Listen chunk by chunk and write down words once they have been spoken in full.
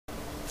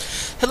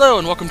Hello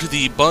and welcome to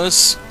the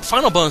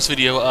final bonus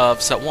video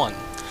of Set 1.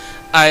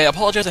 I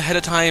apologize ahead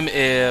of time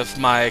if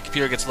my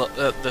computer gets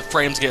the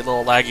frames get a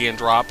little laggy and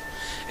drop.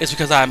 It's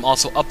because I'm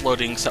also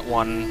uploading Set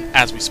 1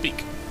 as we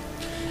speak.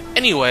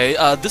 Anyway,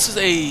 this is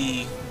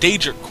a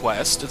Daedric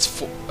quest. It's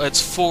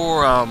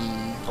for a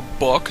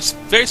book, a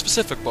very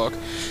specific book,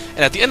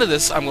 and at the end of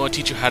this I'm going to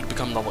teach you how to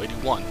become level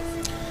 81.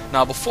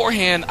 Now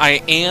beforehand,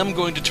 I am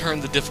going to turn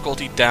the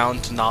difficulty down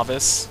to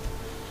Novice,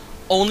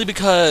 only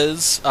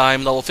because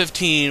I'm level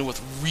 15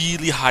 with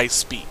really high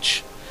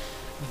speech.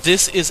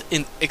 This is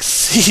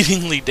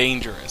exceedingly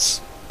dangerous.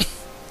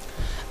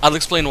 I'll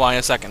explain why in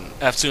a second,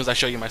 as soon as I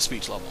show you my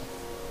speech level.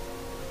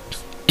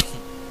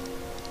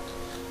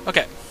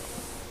 Okay.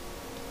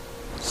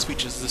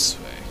 Speech is this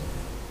way.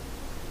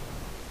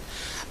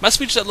 My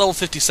speech is at level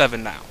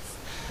 57 now.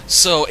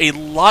 So a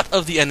lot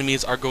of the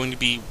enemies are going to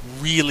be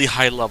really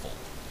high level,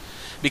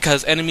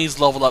 because enemies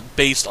level up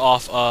based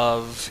off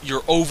of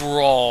your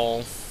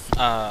overall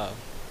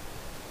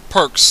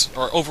perks,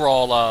 or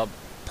overall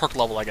perk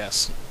level, I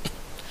guess.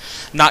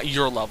 Not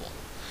your level.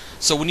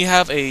 So when you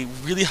have a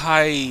really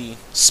high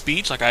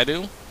speech, like I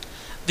do,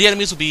 the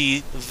enemies will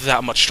be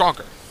that much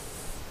stronger.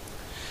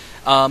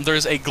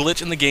 There's a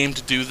glitch in the game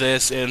to do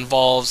this. It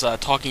involves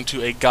talking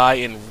to a guy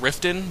in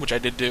Riften, which I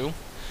did do.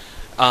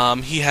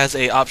 He has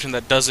an option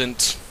that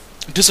doesn't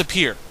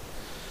disappear.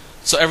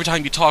 So every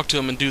time you talk to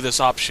him and do this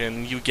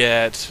option, you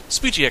get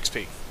speech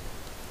EXP,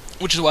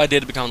 which is what I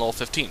did to become level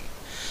 15.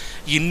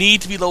 You need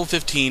to be level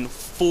 15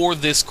 for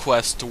this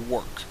quest to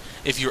work.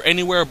 If you're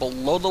anywhere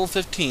below level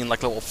 15,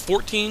 like level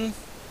 14,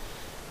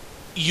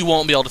 you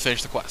won't be able to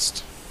finish the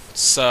quest.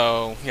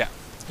 So, yeah.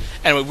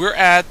 Anyway, we're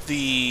at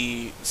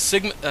the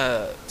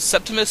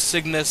Septimus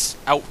Cygnus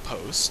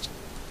outpost,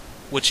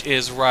 which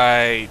is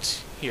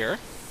right here.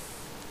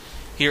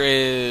 Here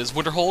is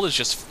Winterhold, is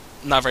just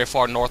not very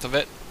far north of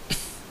it.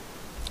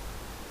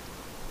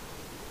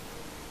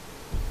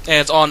 And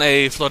it's on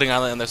a floating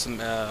island, and there's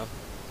some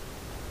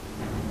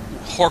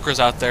Horkers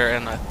out there,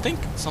 and I think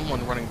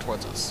someone running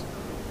towards us.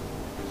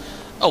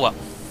 Oh well.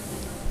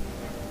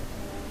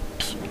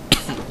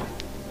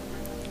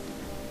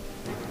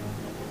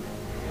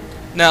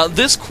 Now,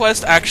 this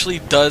quest actually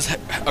does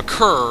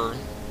occur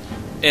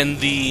in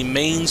the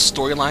main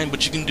storyline,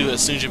 but you can do it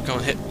as soon as you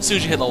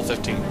hit level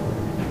 15.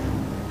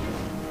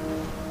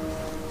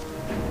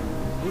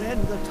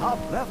 When the top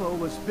level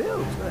was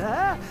built,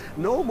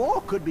 no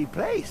more could be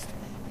placed.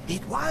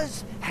 It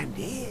was and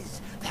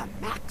is the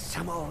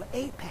maximal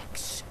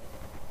apex.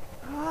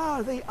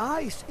 The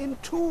ice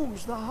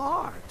entombs the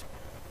heart.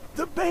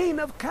 The bane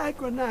of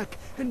Kagranak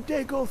and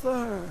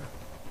Degother.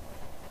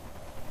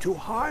 To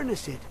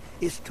harness it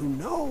is to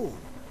know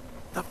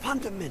the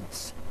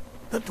fundaments.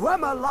 The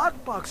Dwemer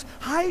lockbox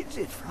hides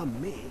it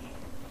from me.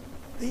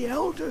 The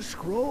Elder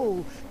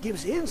Scroll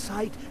gives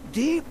insight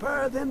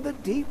deeper than the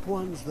deep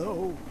ones,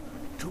 though,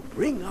 to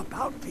bring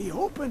about the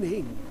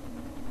opening.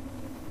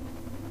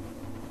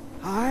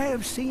 I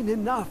have seen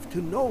enough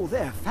to know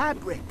their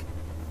fabric,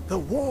 the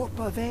warp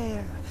of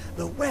air,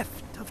 the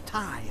weft of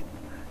time.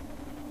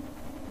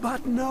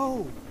 But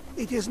no,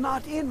 it is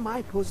not in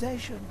my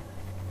possession.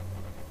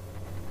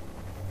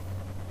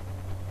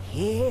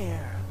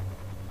 Here.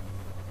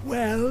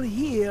 Well,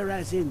 here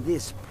as in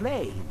this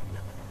plane,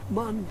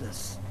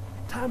 Mundus,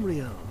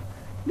 Tamriel,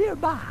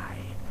 nearby,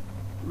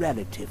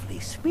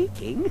 relatively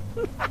speaking.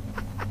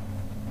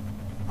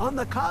 On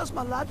the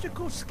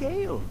cosmological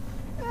scale,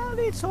 well,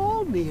 it's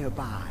all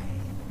nearby.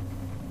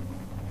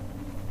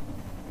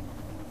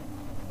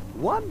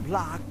 One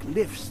block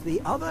lifts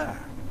the other.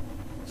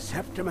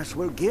 Septimus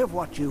will give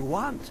what you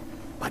want,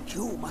 but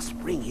you must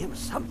bring him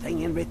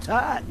something in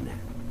return.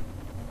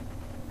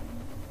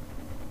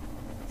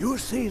 You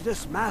see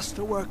this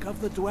masterwork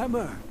of the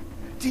Dwemer,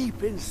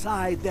 deep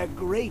inside their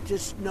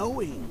greatest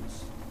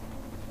knowings.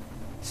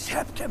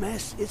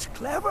 Septimus is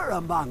clever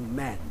among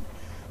men,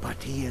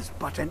 but he is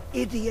but an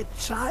idiot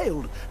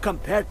child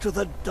compared to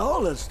the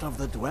dullest of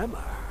the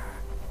Dwemer.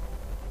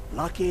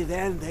 Lucky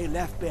then they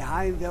left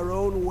behind their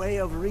own way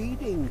of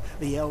reading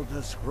the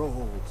Elder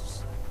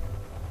Scrolls.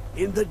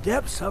 In the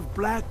depths of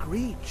Black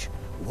Reach,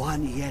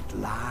 one yet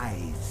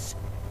lies.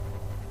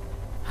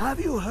 Have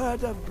you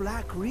heard of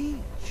Black Reach?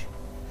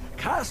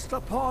 Cast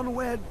upon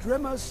where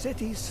Drimmer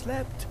City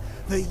slept,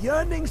 the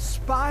yearning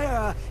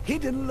spire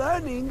hidden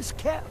learnings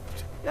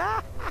kept.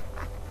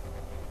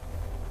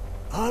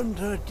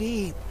 Under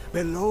deep,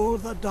 below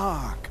the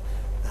dark,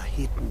 the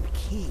hidden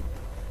keep,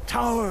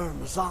 Tower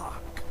Mzark.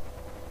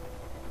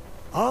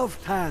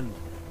 Ovtan,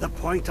 the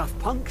point of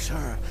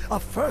puncture,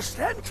 of first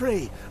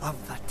entry of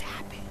the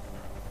tapping.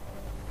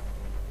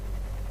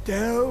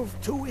 Delve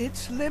to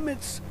its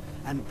limits,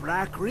 and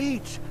Black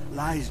Reach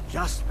lies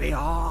just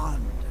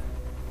beyond.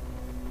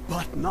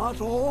 But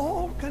not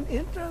all can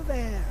enter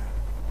there.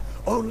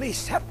 Only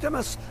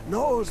Septimus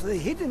knows the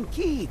hidden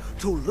key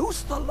to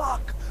loose the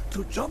lock,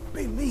 to jump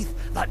beneath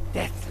the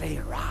deathly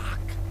rock.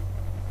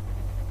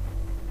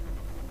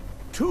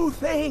 Two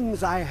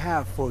things I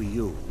have for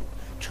you.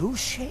 Two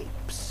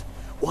shapes.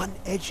 One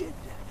edged,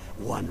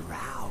 one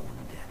round.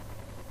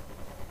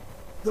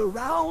 the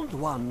round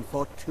one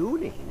for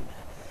tuning.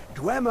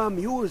 Dwemer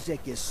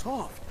music is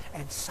soft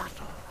and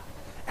subtle,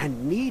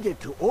 and needed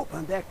to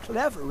open their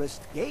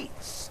cleverest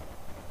gates.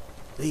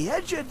 The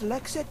edged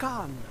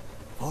lexicon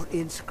for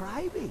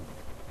inscribing.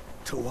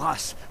 To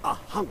us, a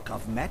hunk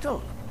of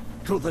metal.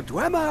 To the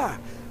Dwemer,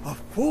 a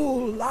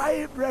full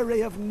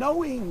library of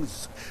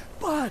knowings,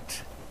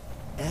 but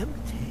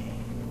empty.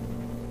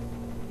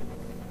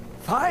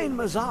 Find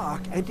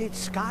Mazark and its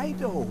sky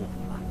dome.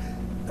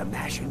 The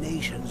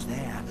machinations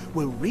there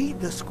will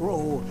read the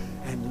scroll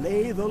and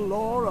lay the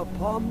lore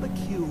upon the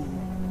cube.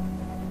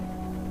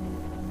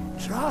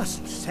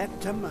 Trust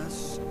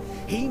Septimus.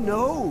 He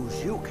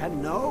knows you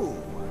can know.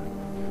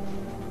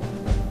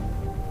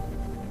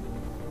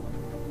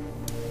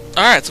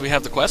 Alright, so we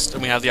have the quest,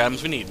 and we have the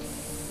items we need.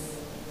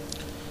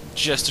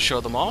 Just to show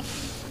them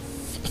off.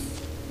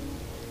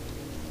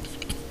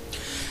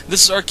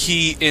 This is our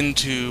key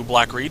into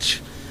Blackreach.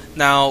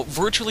 Now,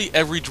 virtually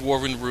every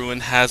Dwarven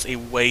ruin has a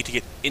way to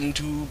get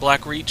into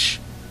Blackreach.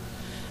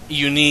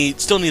 You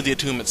still need the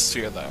Attunement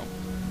Sphere, though.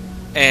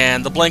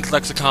 And the blank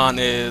lexicon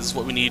is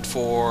what we need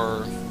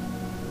for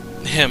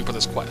him for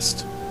this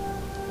quest.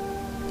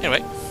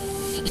 Anyway.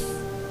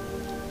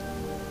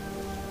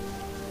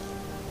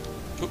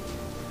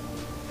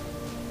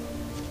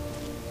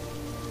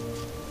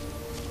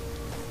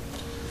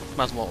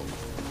 Might as well...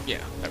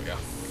 Yeah, there we go.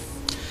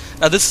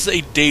 Now this is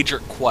a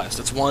Daedric quest.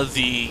 It's one of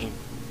the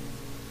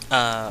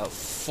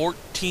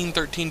 13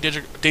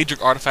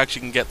 Daedric artifacts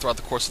you can get throughout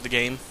the course of the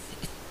game.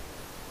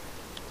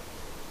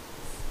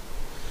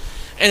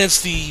 And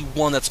it's the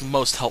one that's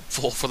most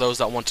helpful for those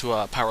that want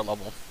to power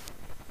level.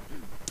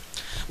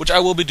 Which I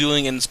will be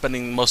doing and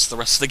spending most of the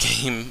rest of the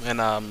game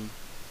and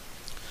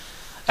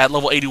at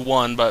level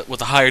 81, but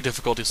with a higher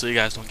difficulty so you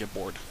guys don't get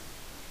bored.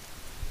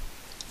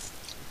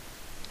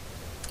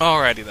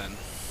 Alrighty then.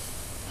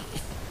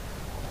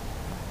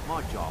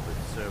 My job is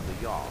to serve the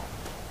Jarl,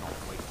 not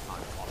waste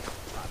time on it.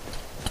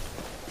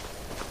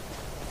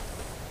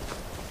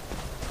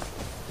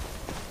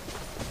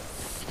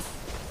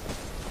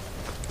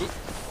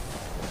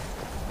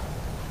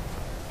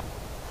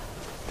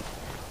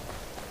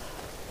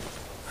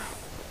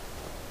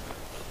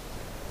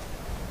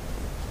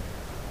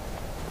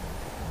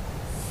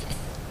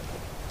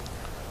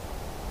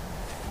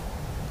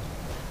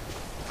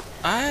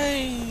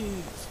 I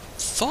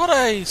thought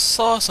I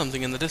saw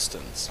something in the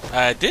distance.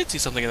 I did see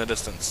something in the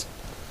distance.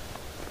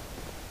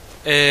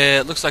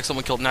 It looks like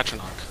someone killed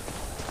Natronach.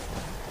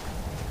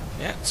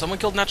 Yeah, someone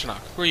killed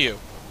Natronach. Who are you?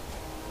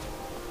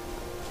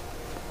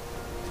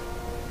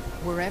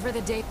 Wherever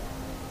the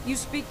you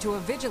speak to a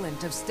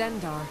vigilant of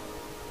Stendar.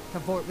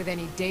 Cavort with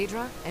any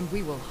Daedra, and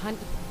we will hunt.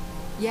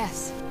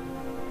 Yes.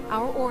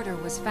 Our order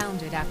was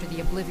founded after the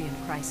Oblivion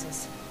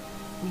Crisis.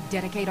 We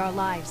dedicate our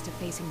lives to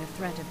facing the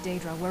threat of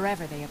Daedra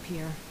wherever they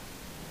appear.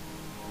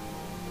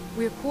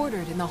 We're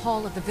quartered in the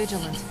Hall of the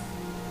Vigilant.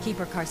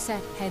 Keeper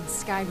Karset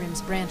heads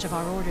Skyrim's branch of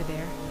our order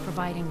there,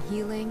 providing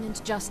healing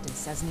and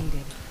justice as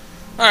needed.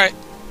 Alright.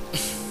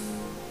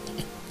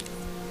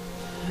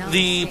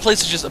 The place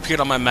that just appeared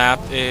on my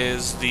map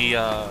is the,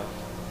 I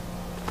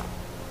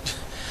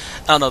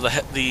don't know,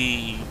 I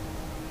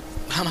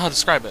don't know how to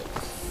describe it.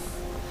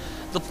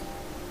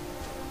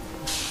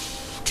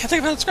 Can't think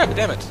of how to describe it,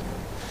 damn it.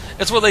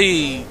 It's where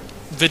the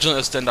Vigilant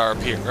of Stendar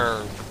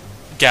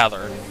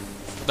gather.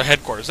 The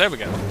headquarters, there we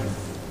go.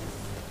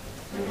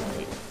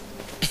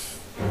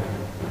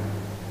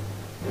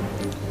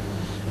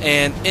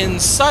 And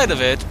inside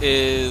of it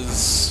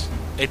is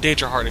a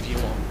Daedra heart if you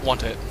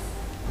want it.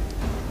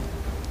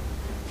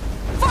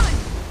 Fine.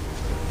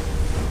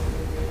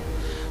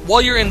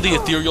 While you're in the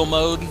ethereal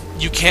mode,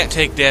 you can't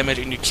take damage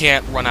and you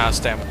can't run out of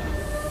stamina.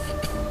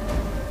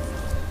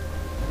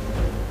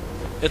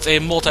 It's a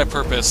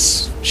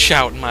multi-purpose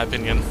shout, in my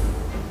opinion.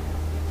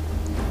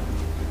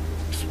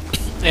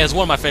 And it's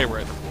one of my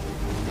favorite.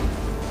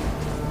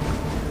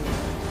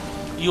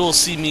 You'll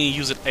see me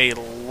use it a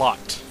lot.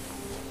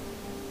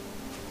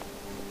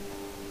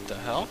 What the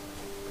hell?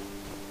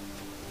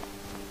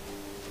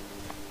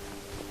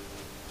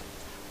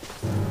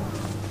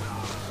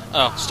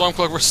 Oh,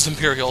 Stormcloak versus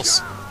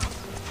Imperials.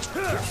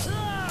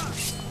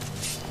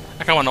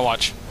 I kinda wanna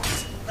watch.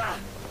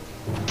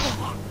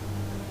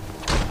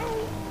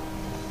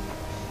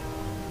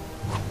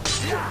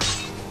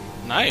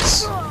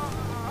 Nice. The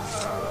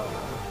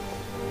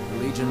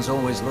Legion's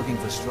always looking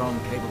for strong,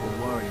 capable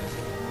warriors.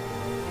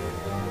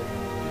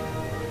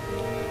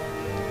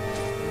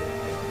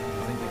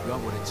 I think they've got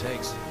what it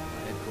takes. Our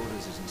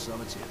headquarters is in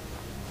Solitude.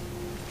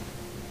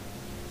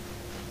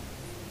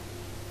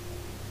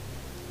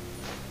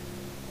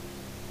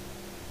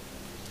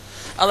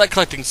 I like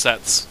collecting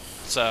sets,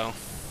 so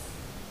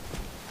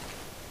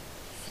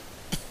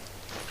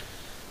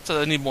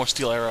I need more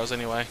steel arrows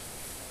anyway.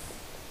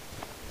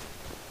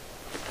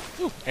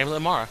 Ooh, Amulet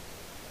of Mara.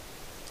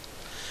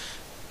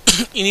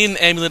 You need an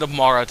Amulet of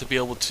Mara to be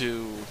able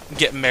to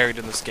get married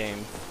in this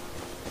game.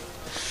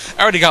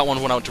 I already got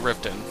one when I went to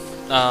Riften.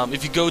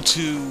 If you go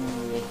to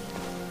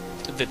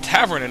the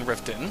tavern in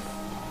Riften,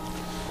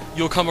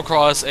 you'll come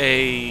across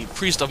a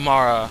priest of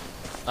Mara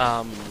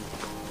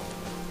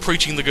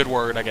preaching the good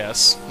word, I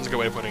guess. That's a good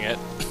way of putting it.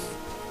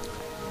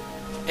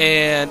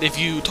 And if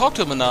you talk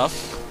to him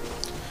enough,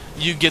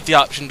 you get the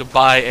option to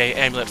buy an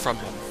amulet from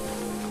him.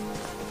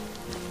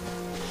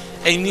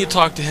 And you need to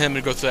talk to him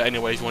and go through that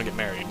anyway if you want to get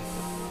married.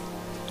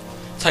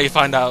 That's how you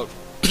find out,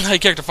 how your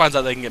character finds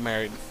out they can get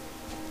married.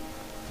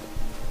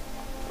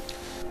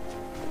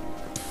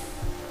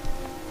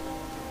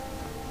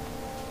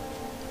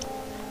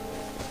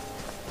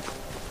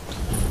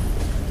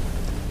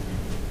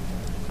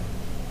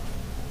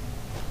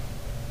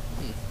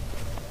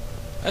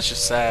 That's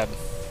just sad.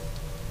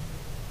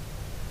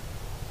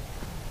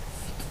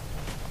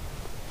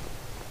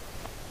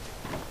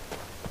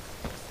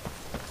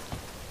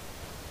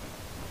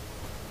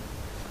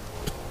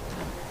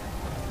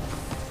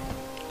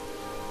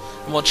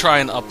 I'm gonna try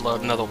and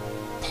upload another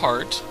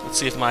part. Let's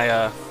see if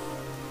my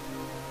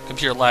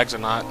computer lags or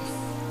not.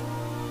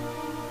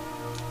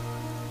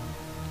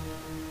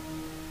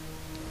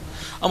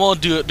 I'm gonna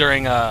do it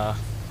during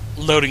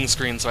loading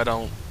screen so I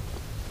don't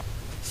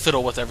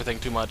fiddle with everything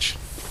too much.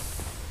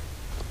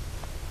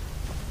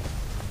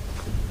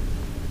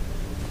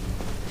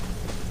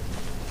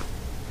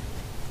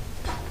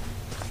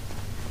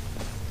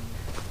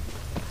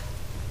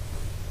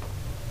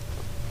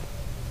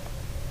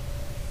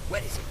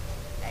 Where is it?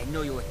 I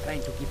know you were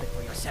trying to keep it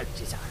for yourself,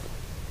 Jizar.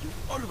 You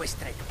always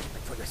try to keep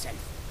it for yourself.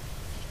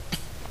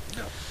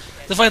 No.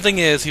 The funny thing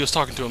is, he was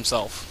talking to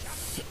himself.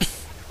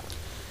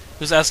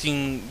 He was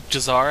asking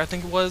Jizar, I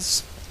think it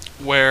was,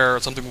 where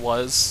something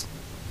was,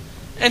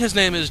 and his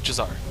name is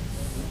Jizar.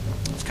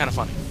 It's kind of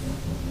funny.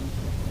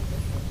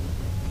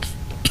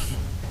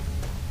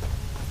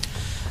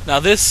 Now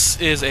this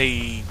is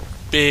a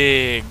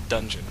big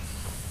dungeon.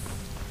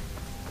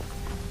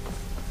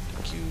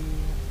 Thank you.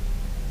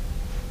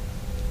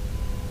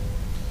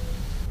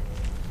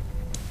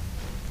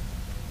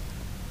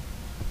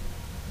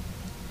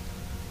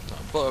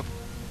 Book.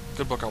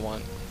 Good book I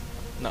want.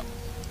 No. In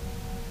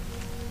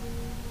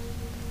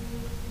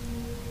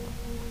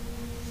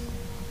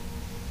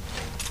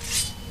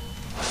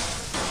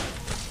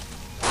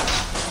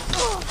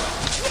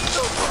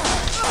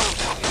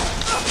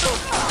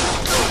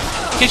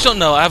case you don't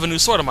know, I have a new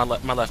sword on my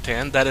left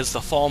hand. That is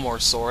the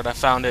Falmore sword. I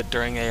found it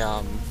during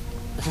a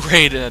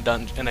raid in a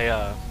dungeon,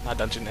 not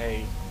dungeon,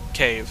 a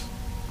cave.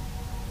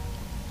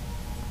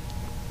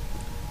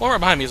 One right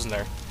behind me, isn't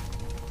there?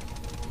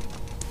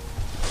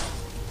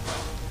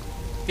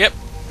 Yep.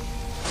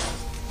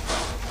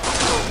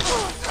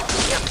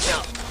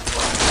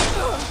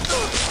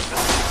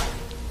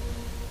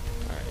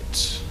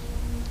 Alright.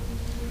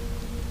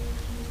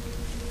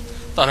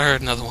 Thought I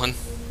heard another one.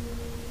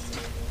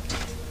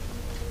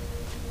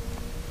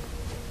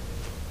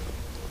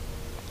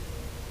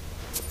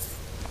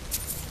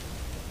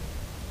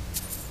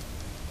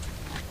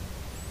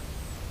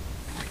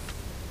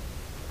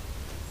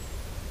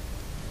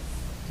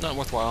 Not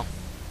worthwhile.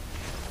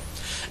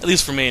 At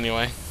least for me,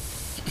 anyway.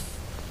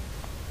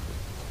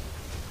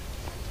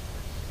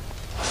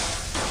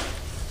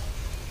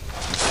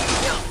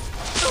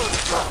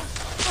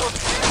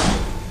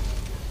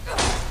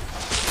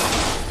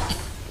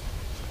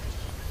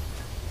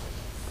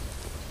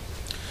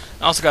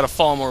 I also got a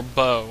Falmore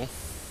bow.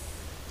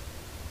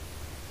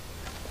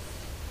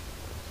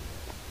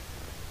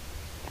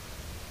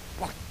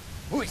 What?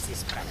 Who is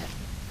this, brother?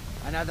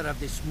 Another of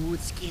the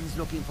smooth skins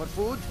looking for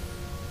food?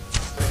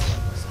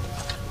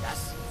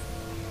 Yes.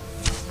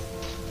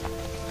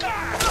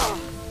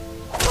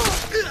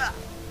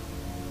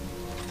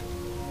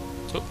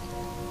 Oh.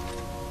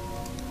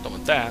 Don't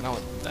want that, I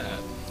want that.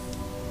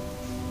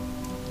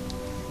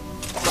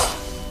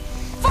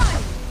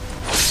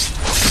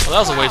 Well, that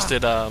was a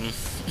wasted,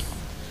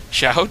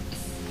 shout.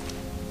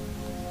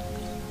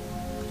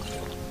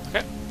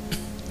 Okay.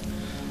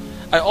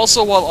 I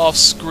also, while off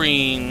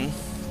screen,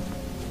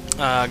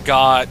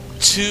 got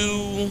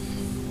 2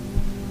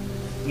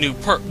 new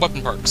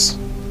weapon perks.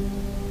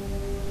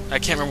 I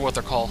can't remember what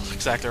they're called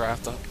exactly right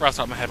off the top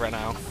of my head right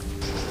now.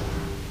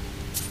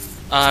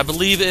 I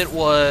believe it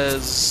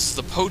was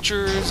the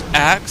Poacher's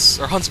Axe,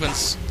 or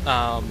Huntsman's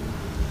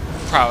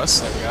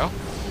Prowess, there we go.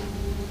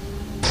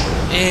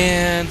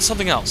 And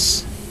something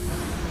else.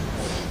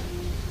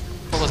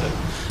 What was it?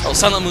 Oh,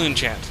 Silent Moon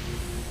Chant.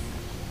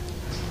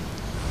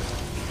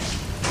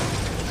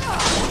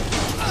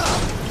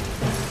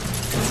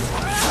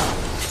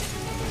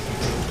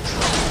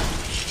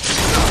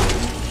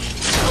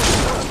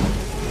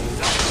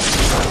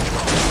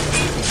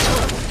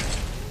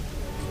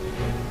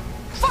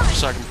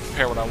 So I can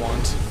prepare what I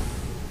want.